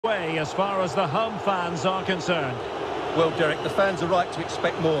Way as far as the home fans are concerned. Well, Derek, the fans are right to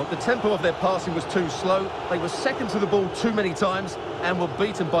expect more. The tempo of their passing was too slow. They were second to the ball too many times and were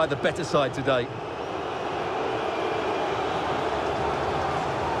beaten by the better side today.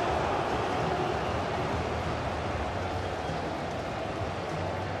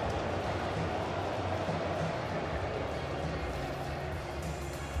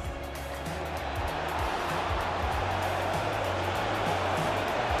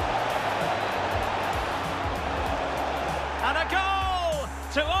 And a goal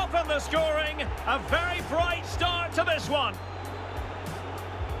to open the scoring. A very bright start to this one.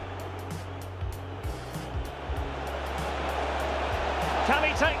 Can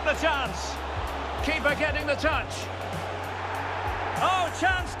he take the chance? Keeper getting the touch. Oh,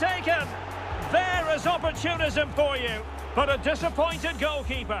 chance taken. There is opportunism for you, but a disappointed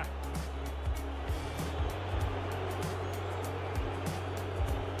goalkeeper.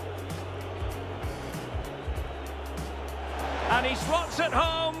 And he slots it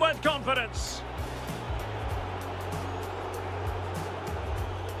home with confidence.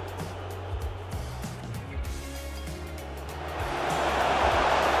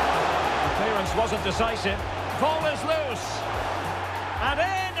 The clearance wasn't decisive. Ball is loose. And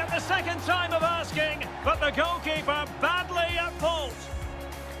in at the second time of asking, but the goalkeeper badly at fault.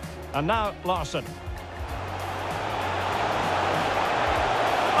 And now Larson.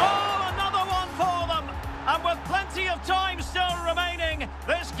 And with plenty of time still remaining,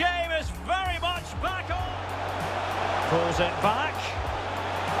 this game is very much back on. Pulls it back.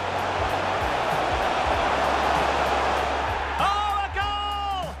 Oh, a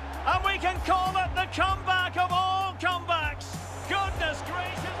goal! And we can call it the comeback of all comebacks. Goodness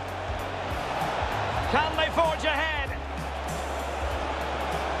gracious. Can they forge ahead?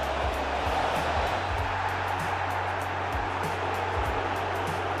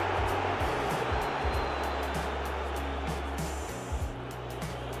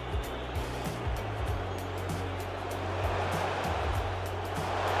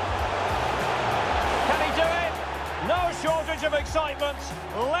 No shortage of excitement,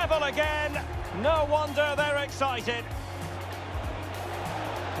 level again, no wonder they're excited.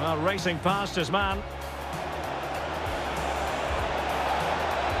 Well, racing past his man.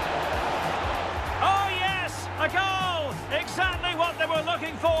 Oh yes, a goal! Exactly what they were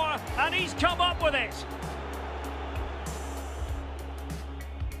looking for, and he's come up with it.